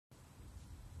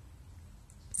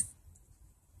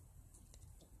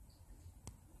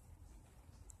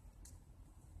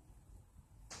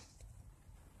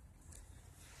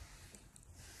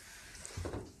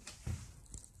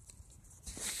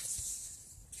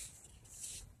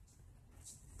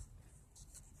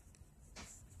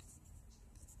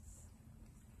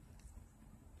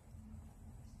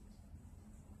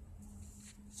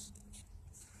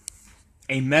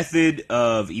A method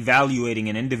of evaluating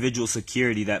an individual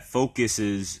security that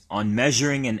focuses on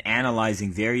measuring and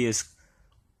analyzing various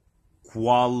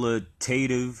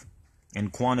qualitative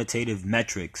and quantitative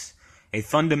metrics. A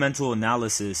fundamental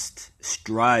analyst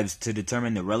strives to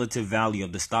determine the relative value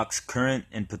of the stock's current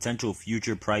and potential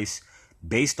future price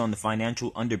based on the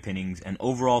financial underpinnings and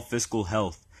overall fiscal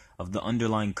health of the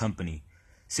underlying company.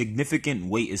 Significant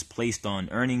weight is placed on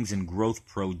earnings and growth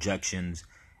projections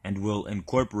and will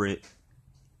incorporate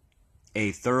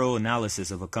a thorough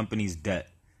analysis of a company's debt,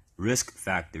 risk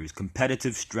factors,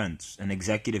 competitive strengths, and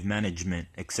executive management,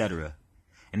 etc.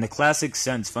 In the classic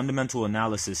sense, fundamental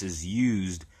analysis is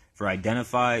used for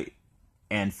identify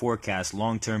and forecast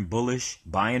long-term bullish,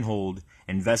 buy and hold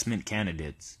investment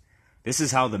candidates. This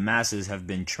is how the masses have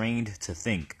been trained to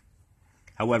think.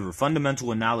 However,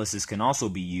 fundamental analysis can also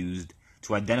be used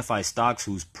to identify stocks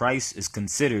whose price is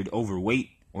considered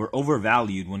overweight or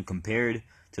overvalued when compared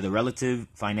to the relative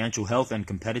financial health and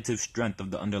competitive strength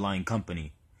of the underlying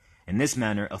company. In this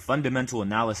manner, a fundamental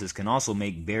analysis can also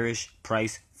make bearish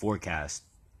price forecasts.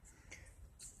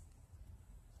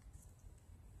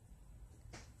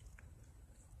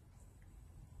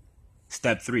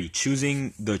 Step 3.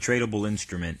 Choosing the tradable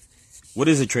instrument. What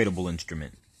is a tradable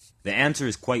instrument? The answer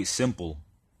is quite simple.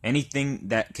 Anything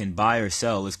that a person can buy or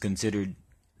sell is considered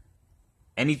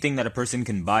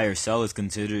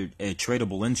a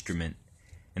tradable instrument.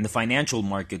 In the financial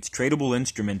markets, tradable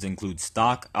instruments include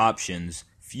stock, options,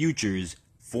 futures,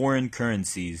 foreign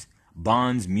currencies,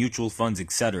 bonds, mutual funds,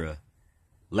 etc.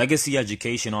 Legacy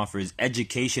education offers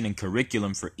education and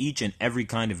curriculum for each and every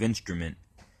kind of instrument.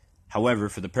 However,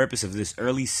 for the purpose of this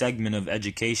early segment of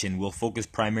education, we'll focus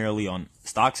primarily on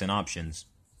stocks and options.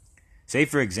 Say,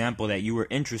 for example, that you were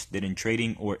interested in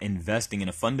trading or investing in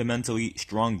a fundamentally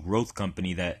strong growth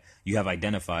company that you have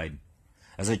identified.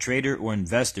 As a trader or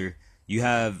investor, you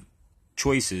have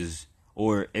choices,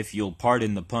 or if you'll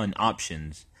pardon the pun,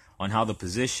 options, on how to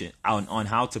position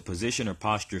or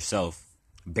posture yourself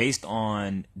based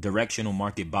on directional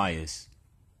market bias.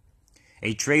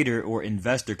 A trader or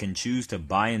investor can choose to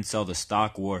buy and sell the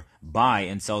stock or buy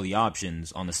and sell the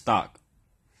options on the stock.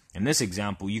 In this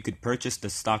example, you could purchase the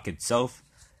stock itself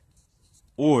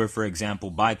or, for example,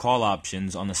 buy call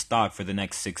options on the stock for the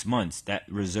next 6 months. That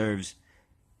reserves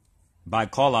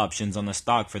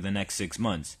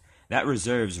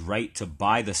right to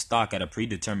buy the stock at a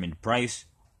predetermined price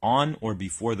on or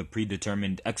before the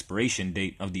predetermined expiration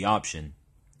date of the option.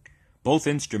 Both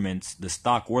instruments, the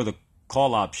stock or the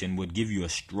call option, would give you a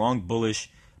strong bullish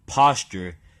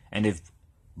posture, and if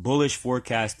bullish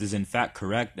forecast is in fact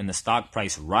correct and the stock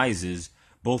price rises,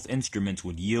 both instruments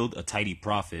would yield a tidy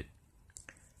profit.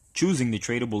 Choosing the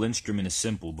tradable instrument is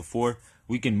simple. Before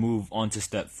we can move on to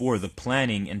step 4, the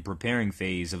planning and preparing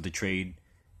phase of the trade,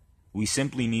 we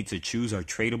simply need to choose our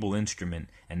tradable instrument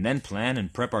and then plan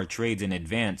and prep our trades in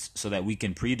advance so that we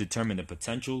can predetermine the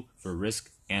potential for risk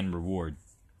and reward.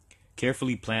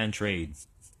 Carefully plan trades.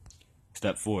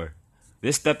 Step 4.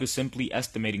 This step is simply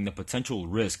estimating the potential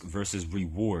risk versus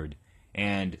reward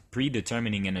and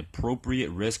predetermining an appropriate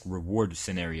risk-reward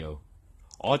scenario.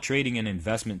 All trading and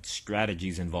investment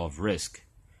strategies involve risk,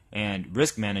 and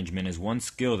risk management is one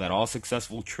skill that all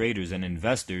successful traders and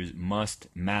investors must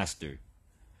master.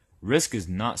 Risk is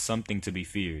not something to be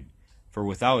feared, for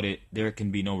without it, there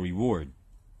can be no reward.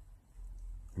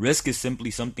 Risk is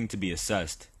simply something to be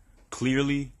assessed,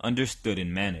 clearly understood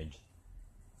and managed.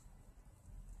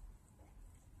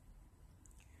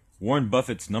 Warren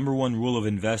Buffett's number one rule of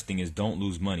investing is don't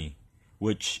lose money,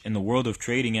 which in the world of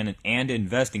trading and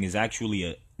investing is actually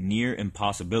a near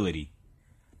impossibility.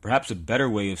 Perhaps a better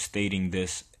way of stating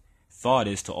this thought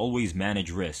is to always manage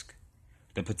risk.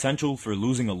 The potential for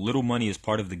losing a little money is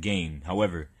part of the game.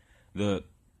 However, the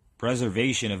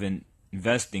preservation of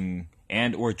investing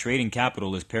and or trading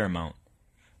capital is paramount.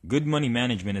 Good money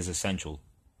management is essential.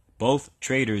 Both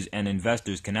traders and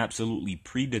investors can absolutely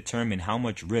predetermine how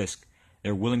much risk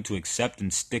they're willing to accept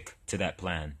and stick to that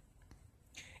plan.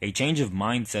 A change of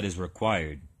mindset is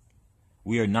required.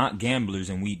 We are not gamblers,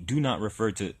 and we do not refer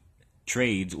to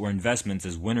trades or investments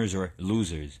as winners or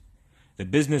losers. The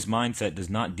business mindset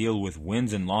does not deal with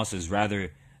wins and losses.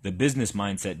 Rather, the business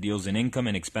mindset deals in income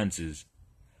and expenses.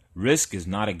 Risk is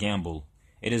not a gamble.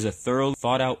 It is a thorough,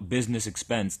 thought-out business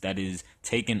expense that is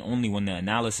taken only when the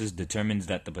analysis determines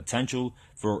that the potential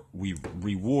for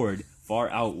reward far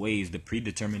outweighs the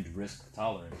predetermined risk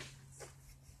tolerance.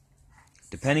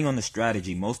 Depending on the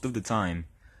strategy, most of the time,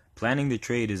 planning the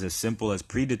trade is as simple as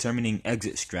predetermining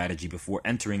exit strategy before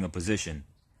entering a position.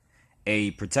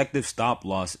 A protective stop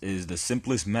loss is the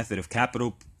simplest method of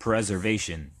capital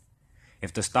preservation.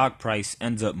 If the stock price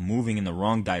ends up moving in the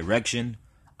wrong direction,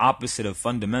 opposite of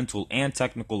fundamental and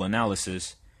technical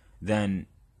analysis, then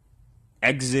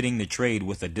exiting the trade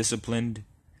with a disciplined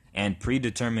and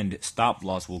predetermined stop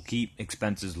loss will keep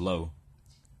expenses low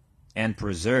and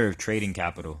preserve trading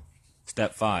capital.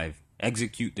 Step 5.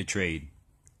 Execute the trade.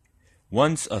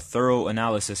 Once a thorough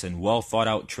analysis and well thought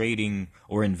out trading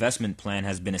or investment plan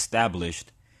has been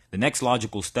established, the next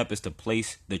logical step is to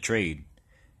place the trade.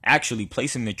 Actually,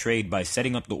 placing the trade by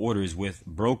setting up the orders with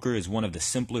broker is one of the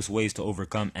simplest ways to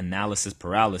overcome analysis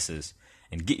paralysis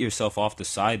and get yourself off the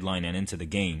sideline and into the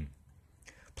game.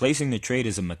 Placing the trade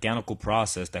is a mechanical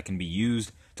process that can be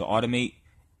used to automate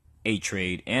a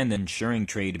trade, and ensuring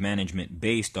trade management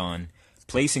based on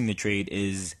placing the trade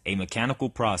is a mechanical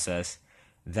process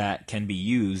that can be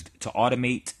used to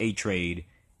automate a trade,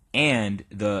 and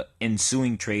the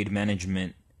ensuing trade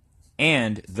management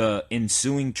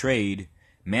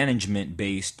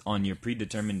based on your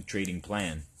predetermined trading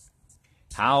plan.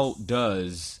 How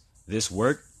does this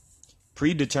work?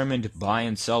 Predetermined buy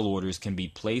and sell orders can be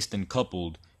placed and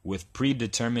coupled with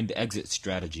predetermined exit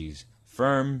strategies,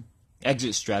 firm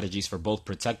exit strategies for both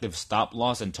protective stop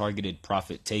loss and targeted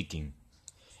profit taking.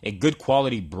 A good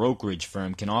quality brokerage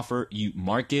firm can offer you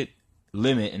market,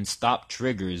 limit, and stop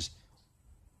trigger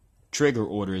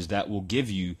orders that will give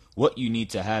you what you need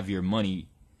to have your money.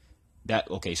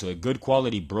 So a good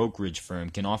quality brokerage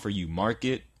firm can offer you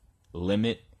market,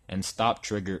 limit, and stop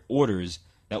trigger orders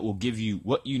that will give you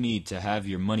what you need to have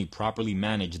your money properly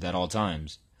managed at all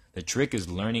times. The trick is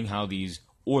learning how these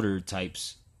order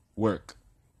types work.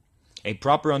 A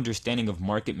proper understanding of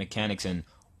market mechanics and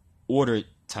order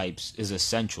types is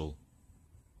essential.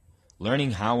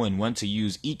 Learning how and when to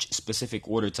use each specific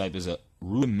order type is a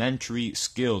rudimentary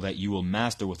skill that you will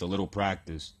master with a little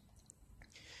practice.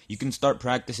 You can start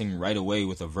practicing right away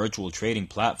with a virtual trading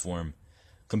platform.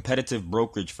 Competitive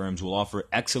brokerage firms will offer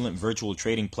excellent virtual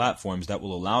trading platforms that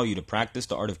will allow you to practice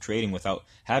the art of trading without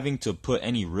having to put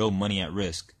any real money at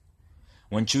risk.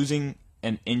 When choosing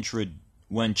an introducing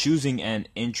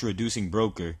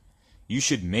broker, you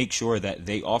should make sure that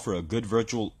they offer a good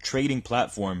virtual trading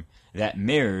platform that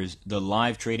mirrors the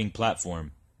live trading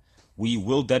platform. We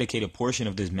will dedicate a portion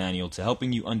of this manual to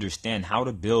helping you understand how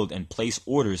to build and place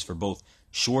orders for both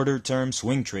shorter-term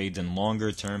swing trades and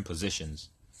longer-term positions.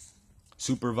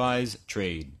 Supervise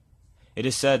trade. It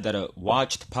is said that a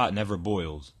watched pot never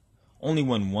boils. Only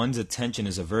when one's attention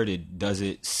is averted does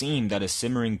it seem that a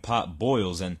simmering pot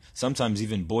boils, and sometimes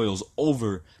even boils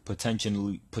over,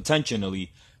 potentially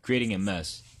creating a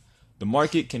mess. The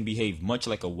market can behave much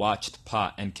like a watched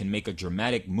pot and can make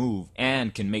dramatic moves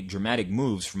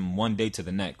from one day to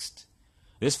the next.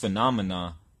 This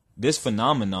phenomenon,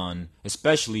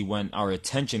 especially when our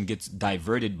attention gets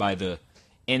diverted by the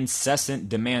incessant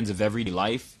demands of everyday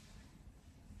life,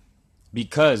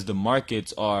 because the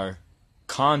markets are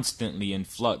constantly in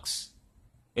flux,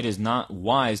 it is not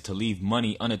wise to leave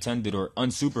money unattended or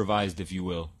unsupervised, if you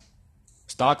will.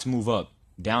 Stocks move up,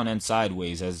 down, and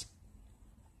sideways. As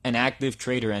an active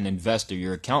trader and investor,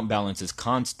 your account balance is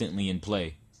constantly in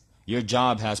play. Your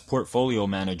job as portfolio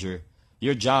manager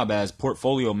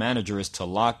is to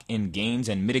lock in gains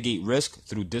and mitigate risk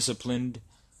through disciplined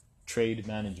trade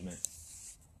management.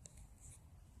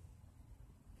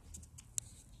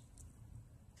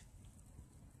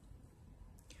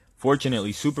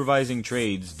 Fortunately, supervising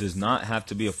trades does not have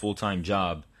to be a full-time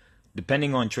job.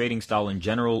 Depending on trading style and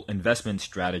general investment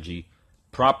strategy,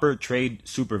 proper trade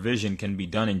supervision can be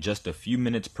done in just a few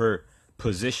minutes per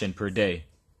position per day.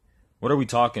 What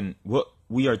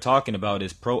we are talking about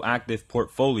is proactive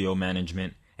portfolio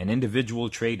management and individual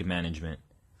trade management.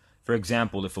 For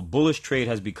example, if a bullish trade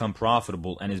has become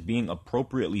profitable and is being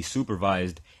appropriately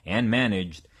supervised and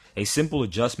managed, a simple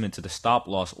adjustment to the stop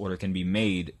loss order can be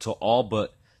made to all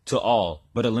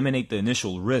but eliminate the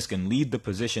initial risk and leave the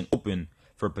position open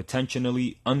for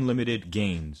potentially unlimited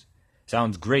gains.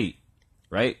 Sounds great,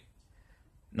 right?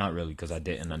 Not really, because I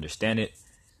didn't understand it.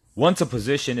 Once a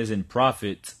position is in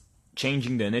profit,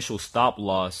 changing the initial stop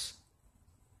loss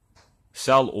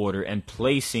sell order and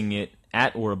placing it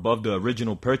at or above the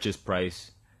original purchase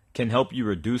price can help you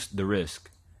reduce the risk.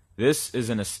 This is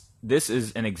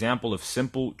an example of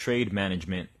simple trade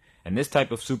management, and this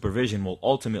type of supervision will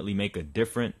ultimately make a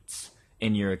difference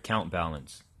in your account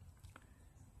balance.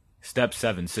 Step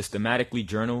 7. Systematically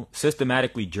journal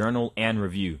and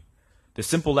review. The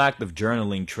simple act of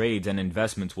journaling trades and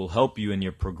investments will help you in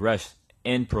your progression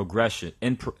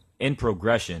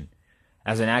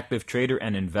as an active trader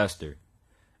and investor.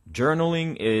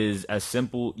 Journaling is a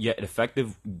simple yet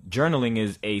effective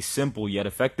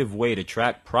way to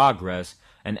track progress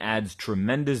and adds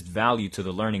tremendous value to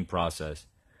the learning process.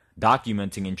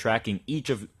 Documenting and tracking each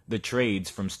of the trades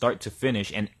from start to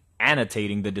finish and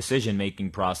annotating the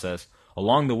decision-making process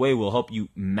along the way will help you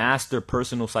master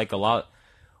personal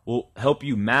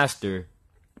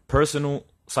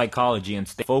psychology and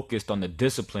stay focused on the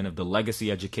discipline of the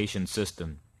legacy education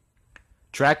system.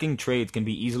 Tracking trades can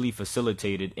be easily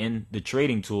facilitated in the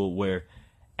trading tool, where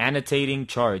annotating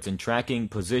charts and tracking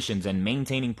positions and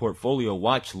maintaining portfolio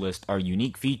watch lists are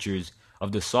unique features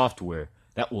of the software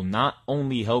that will not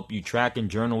only help you track and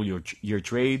journal your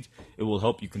trades, it will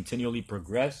help you continually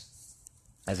progress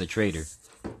as a trader.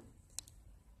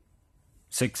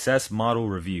 Success Model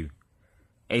Review.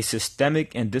 A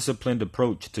systemic and disciplined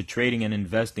approach to trading and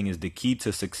investing is the key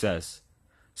to success.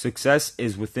 Success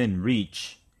is within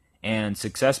reach, and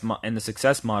the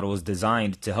success model is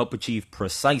designed to help achieve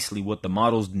precisely what the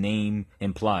model's name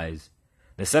implies.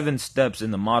 The 7 steps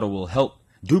in the model will help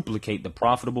duplicate the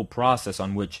profitable process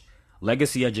on which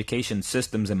legacy education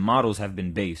systems and models have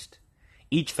been based.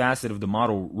 Each facet of the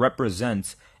model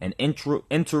represents an integral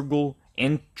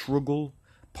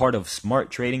part of smart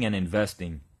trading and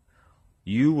investing.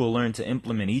 You will learn to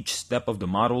implement each step of the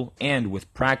model, and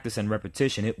with practice and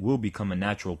repetition, it will become a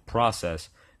natural process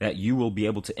that you will be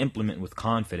able to implement with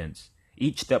confidence.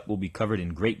 Each step will be covered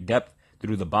in great depth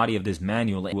through the body of this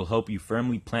manual and will help you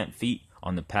firmly plant feet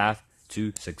on the path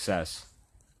to success.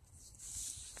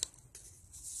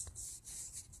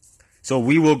 So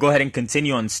we will go ahead and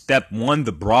continue on step 1,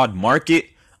 the broad market,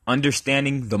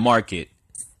 understanding the market.